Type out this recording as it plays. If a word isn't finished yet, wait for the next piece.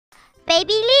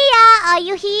Baby Leah, are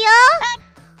you here?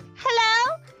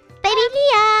 Hello? Baby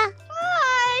Leah.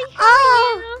 Hi. How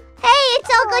Oh, are you? hey, it's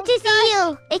so good to see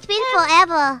you. It's been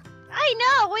forever. I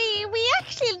know. We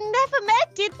actually never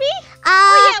met, did we?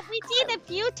 Oh, yeah, we did a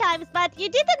few times, but you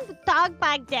didn't talk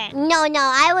back then. No,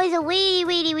 I was a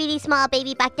really small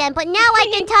baby back then. But now I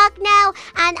can talk now,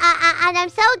 and I'm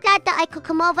so glad that I could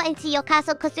come over and see your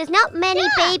castle, because there's not many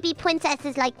baby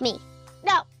princesses like me.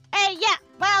 No. Yeah.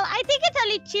 Well, I think it's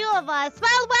only 2 of us.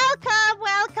 Well,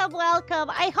 welcome.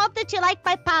 I hope that you like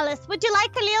my palace. Would you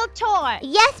like a little tour?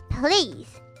 Yes, please.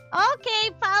 Okay,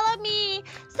 follow me.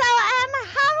 So,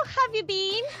 how have you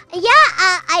been?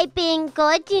 Yeah, I've been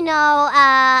good, you know.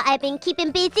 I've been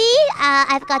keeping busy.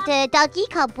 I've got a doggy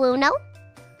called Bruno.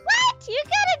 What? You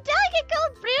got a doggy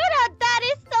called Bruno? That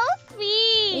is so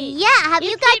sweet. Yeah, have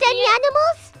you got any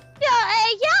animals? Yeah,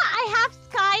 I have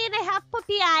Sky and I have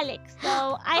Puppy Alex.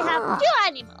 So, I have 2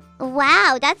 animals.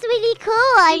 Wow, that's really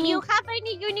cool. Do you have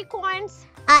any unicorns?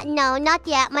 No, not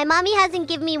yet. My mommy hasn't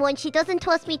given me one. She doesn't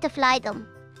trust me to fly them.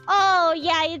 Oh,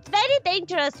 yeah, it's very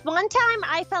dangerous. One time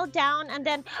I fell down and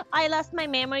then I lost my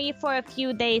memory for a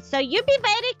few days. So you be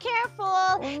very careful.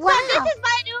 Wow. So this is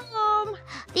my room.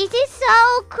 This is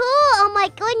so cool. Oh my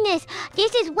goodness.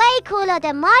 This is way cooler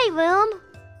than my room.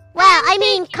 Well, I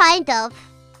mean, kind of.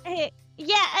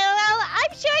 Yeah, well,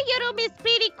 I'm sure your room is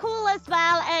pretty cool as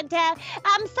well. And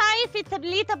I'm sorry if it's a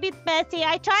little bit messy.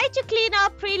 I tried to clean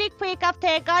up really quick after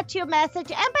I got your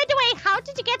message. And by the way, how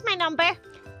did you get my number?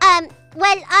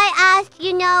 Well, I asked,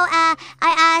 I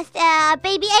asked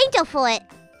Baby Angel for it.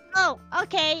 Oh,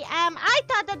 okay. I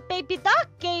thought that Baby Duck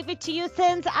gave it to you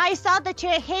since I saw that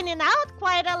you're hanging out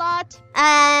quite a lot.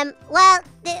 Well,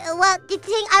 the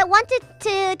thing, I wanted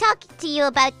to talk to you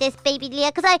about this, Baby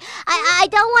Leah, because I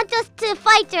don't want us to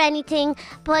fight or anything,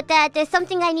 but there's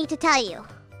something I need to tell you.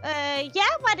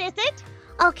 Yeah, what is it?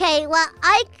 Okay, well,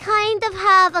 I kind of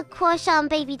have a crush on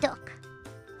Baby Duck.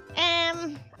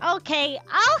 Okay,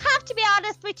 I'll have to be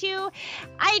honest with you.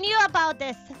 I knew about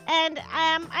this, and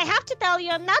I have to tell you,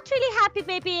 I'm not really happy,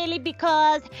 Baby Ellie,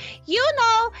 because you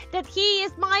know that he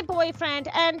is my boyfriend,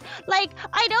 and like,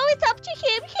 I know it's up to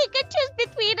him, he can choose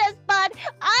between us, but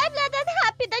I'm not that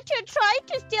happy that you're trying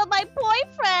to steal my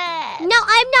boyfriend. No,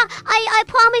 I'm not. I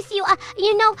promise you,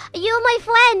 you know, you're my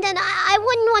friend, and I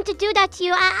wouldn't want to do that to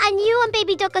you, and you and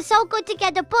Baby Duck are so good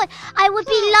together, but I would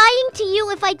be lying to you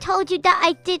if I told you that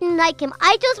I didn't like him.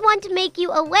 I just want to make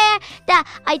you aware that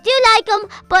I do like him,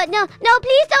 but no,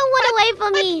 please don't run away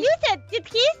from me. You said, did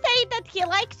he say that he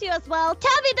likes you as well?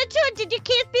 Tell me the truth, did you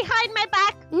kiss behind my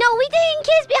back? No, we didn't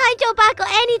kiss behind your back or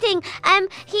anything.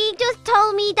 He just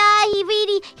told me that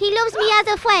he loves me as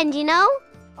a friend, you know?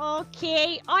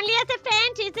 Okay, only as a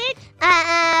friend, is it?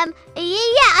 Yeah,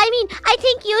 I mean, I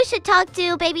think you should talk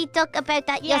to Baby Duck about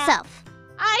that yourself.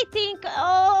 I think,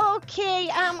 okay,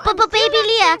 But Baby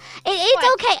Leah,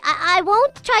 it's okay. I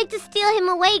won't try to steal him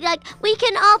away. Like, we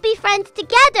can all be friends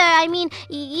together. I mean,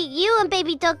 you and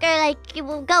Baby Duck are, like,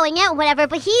 going out, whatever,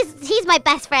 but he's my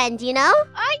best friend, you know?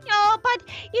 I know, but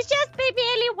it's just, Baby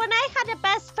Ellie, when I had a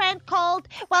best friend called,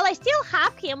 well, I still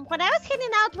have him. When I was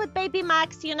hanging out with Baby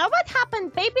Max, you know what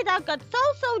happened? Baby Duck got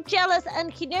so jealous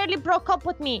and he nearly broke up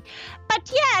with me.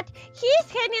 But yet,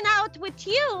 he's hanging out with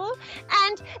you,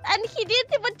 and he didn't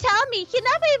even tell me. He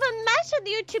never even mentioned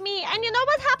you to me. And you know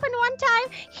what happened one time?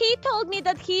 He told me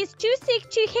that he's too sick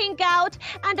to hang out,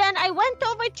 and then I went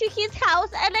over to his house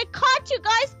and I caught you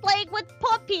guys playing with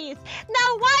puppies.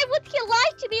 Now, why would he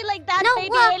lie to me like that,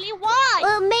 Baby Ellie? Why?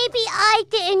 Well, maybe I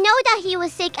didn't know that he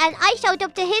was sick, and I showed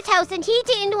up to his house, and he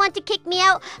didn't want to kick me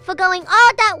out for going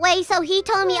all that way, so he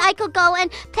told me I could go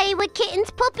and play with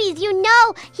kittens' puppies. You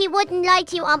know he wouldn't lie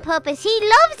to you on purpose. He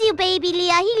loves you, Baby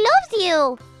Leah. He loves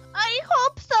you. I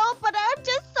hope so, but I'm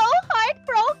just so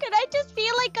heartbroken. I just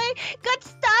feel like I got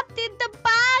stabbed in the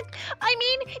back. I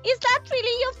mean, is that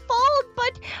really your fault?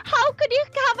 But how could you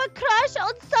have a crush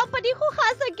on somebody who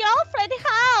has a girlfriend?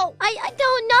 How? I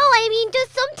don't know. I mean,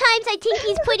 just sometimes I think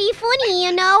he's pretty funny,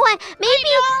 you know?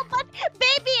 Maybe... I know, but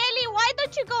Baby Ellie, why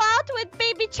don't you go out with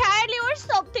Baby Charlie or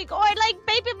something? Or like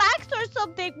Baby Max or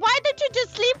something? Why don't you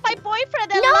just leave my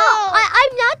boyfriend alone? No,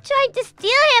 I'm not trying to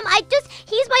steal him.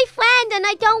 He's my friend, and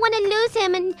I don't want to lose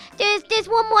him. And there's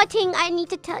one more thing I need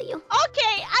to tell you.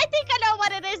 Okay, I think I know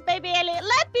what it is, Baby Ellie.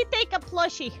 Let me take a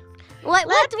plushie. What?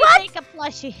 Take a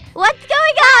plushie. What's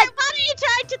going on? What are you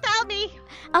trying to tell me?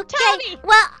 Okay. Tell me.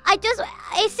 Well,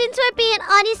 since we're being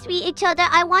honest with each other,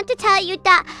 I want to tell you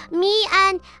that me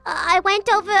and I wrote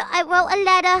a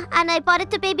letter and I brought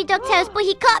it to Baby Duck's house, but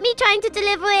he caught me trying to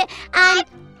deliver it, and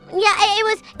yeah,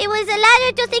 it was a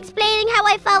letter just explaining how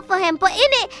I felt for him, but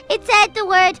in it said the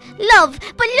word love.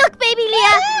 But look, Baby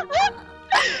Leah.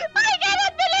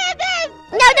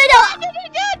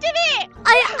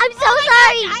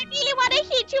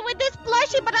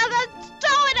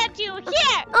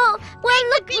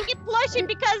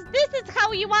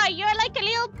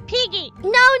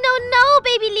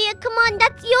 Leah. Come on,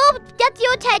 that's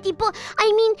your teddy. But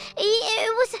I mean,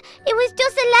 it was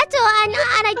just a letter, and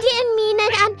I didn't mean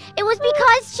it, and it was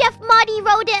because Chef Marty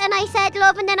wrote it, and I said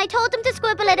love, and then I told him to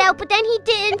scribble it out, but then he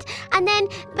didn't, and then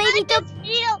Baby Duck. I just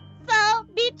feel so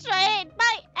betrayed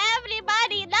by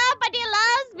everybody. Nobody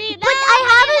loves me. But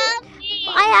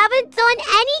I haven't done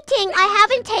anything. I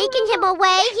haven't taken him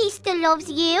away. He still loves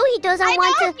you. He doesn't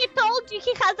want to. He told you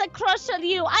he has a crush on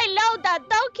you. I know that.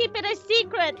 Don't keep it a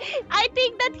secret. I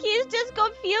think that he's just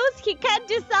confused. He can't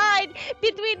decide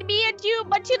between me and you.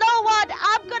 But you know what?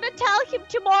 I'm gonna tell him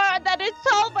tomorrow that it's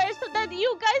over so that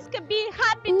you guys can be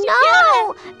happy together.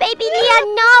 No, Baby Leah,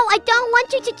 no. I don't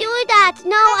want you to do that.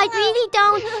 No, I really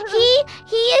don't.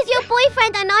 He is your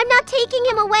boyfriend, and I'm not taking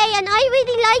him away. And I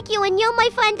really like you, and you're my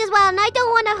friend as well. And I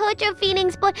don't want to hurt your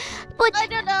feelings, but I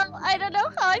don't know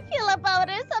how I feel about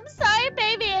it. I'm sorry,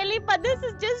 baby Ellie, but this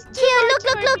is just too here, much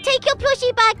look, for me. take your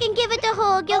plushie back and give it a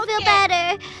hug. You'll feel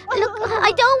better. Look,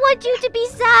 I don't want you to be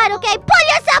sad, okay? Pull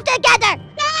yourself together!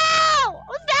 No!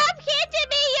 Stop hitting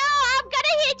me, yo! I'm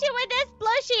gonna hit you with this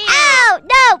plushie. Ow!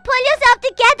 No! Pull yourself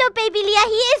together, Baby Leah.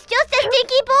 He is just a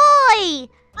stinky boy.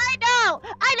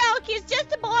 I know, he's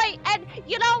just a boy, and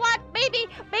you know what, maybe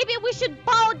we should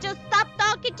both just stop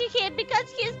talking to him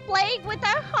because he's playing with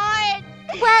our heart.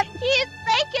 Well, he's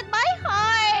breaking my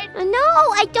heart. No,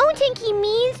 I don't think he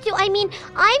means to. I mean,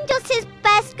 I'm just his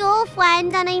best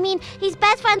girlfriend, and I mean, he's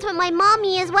best friends with my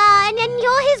mommy as well, and then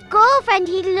you're his girlfriend.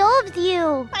 He loves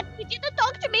you. But he didn't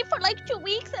talk to me for like 2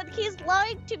 weeks, and he's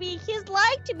lying to me. He's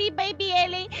lying to me, baby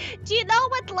Ellie. Do you know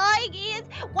what lying is?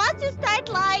 Once you start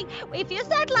lying, if you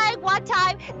start lying one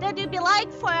time, then you'll be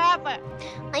lying forever.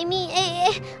 I mean,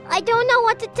 I don't know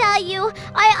what to tell you.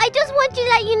 I just want to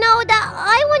let you know that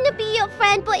I want to be your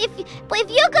friend, but if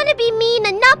you're gonna be mean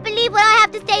and not believe what I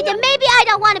have to say, then maybe I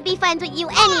don't want to be friends with you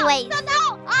anyways.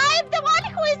 No, I'm the one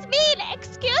who is mean.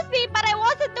 Excuse me, but I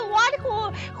wasn't the one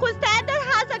who said that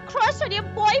has a crush on your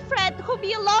boyfriend whom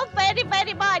you love very,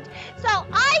 very much. So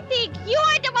I think you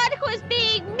are the one who is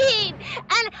being mean,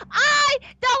 and I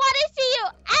don't want to see you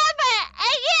ever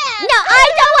again. No, I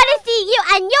don't want to see you,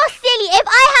 and you're silly. If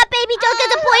I had Baby Duck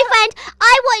as a boyfriend,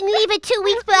 I wouldn't leave it 2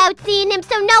 weeks without seeing him.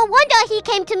 So no wonder he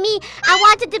came to me and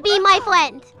wanted to be my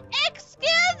friend.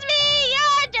 Excuse me,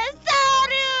 you're just so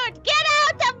rude. Get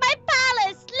out of my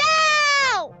palace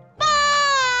now.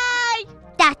 Bye.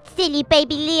 That silly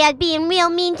Baby Leah being real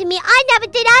mean to me. I never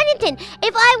did anything.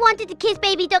 If I wanted to kiss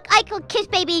Baby Duck, I could kiss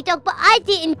Baby Duck, but I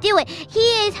didn't do it. He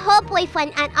is her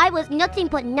boyfriend, and I was nothing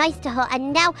but nice to her,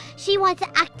 and now she wants to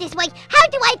act this way. How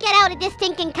do I get out of this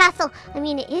stinking castle? I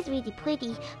mean, it is really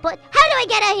pretty, but how do I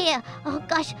get out here? Oh,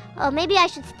 gosh. Oh, maybe I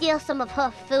should steal some of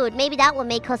her food. Maybe that will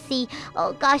make her see.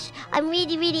 Oh, gosh. I'm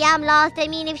really am lost. I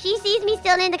mean, if she sees me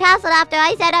still in the castle after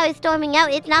I said I was storming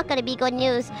out, it's not going to be good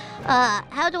news.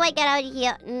 How do I get out of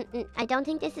here? I don't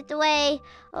think this is the way.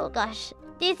 Oh, gosh.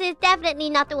 This is definitely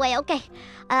not the way. Okay.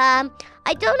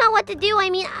 I don't know what to do.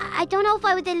 I mean, I don't know if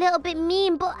I was a little bit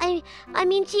mean, but I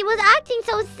mean, she was acting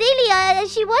so silly.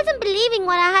 She wasn't believing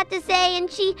what I had to say, and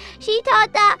she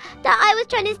thought that I was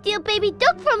trying to steal Baby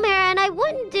Duck from her, and I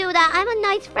wouldn't do that. I'm a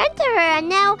nice friend to her, and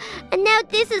now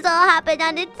this has all happened,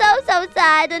 and it's so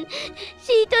sad, and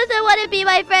she doesn't want to be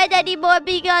my friend anymore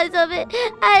because of it.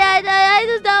 And I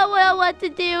just don't know what to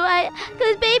do.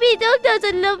 Because Baby Duck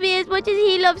doesn't love me as much as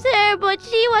he loves her, but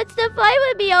she wants to fight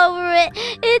with me over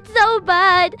it. It's so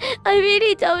bad. I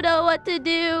really don't know what to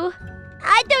do.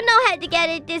 I don't know how to get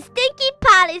in this stinky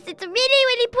palace. It's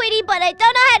really pretty, but I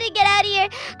don't know how to get out of here.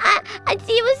 And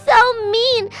she was so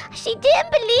mean. She didn't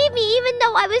believe me, even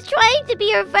though I was trying to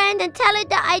be her friend and tell her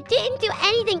that I didn't do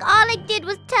anything. All I did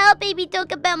was tell Baby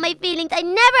Duck about my feelings. I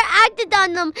never acted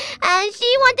on them. And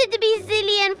she wanted to be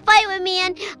silly and fight with me,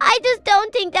 and I just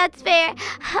don't think that's fair.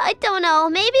 I don't know.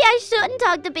 Maybe I shouldn't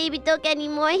talk to Baby Duck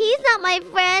anymore. He's not my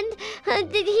friend.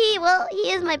 Well,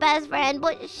 he is my best friend,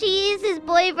 but she is his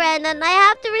boyfriend, and I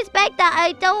have to respect that.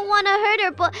 I don't want to hurt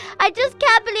her, but I just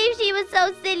can't believe she was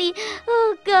so silly.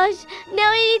 Oh gosh, now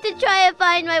I need to try and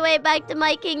find my way back to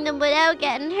my kingdom without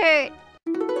getting hurt.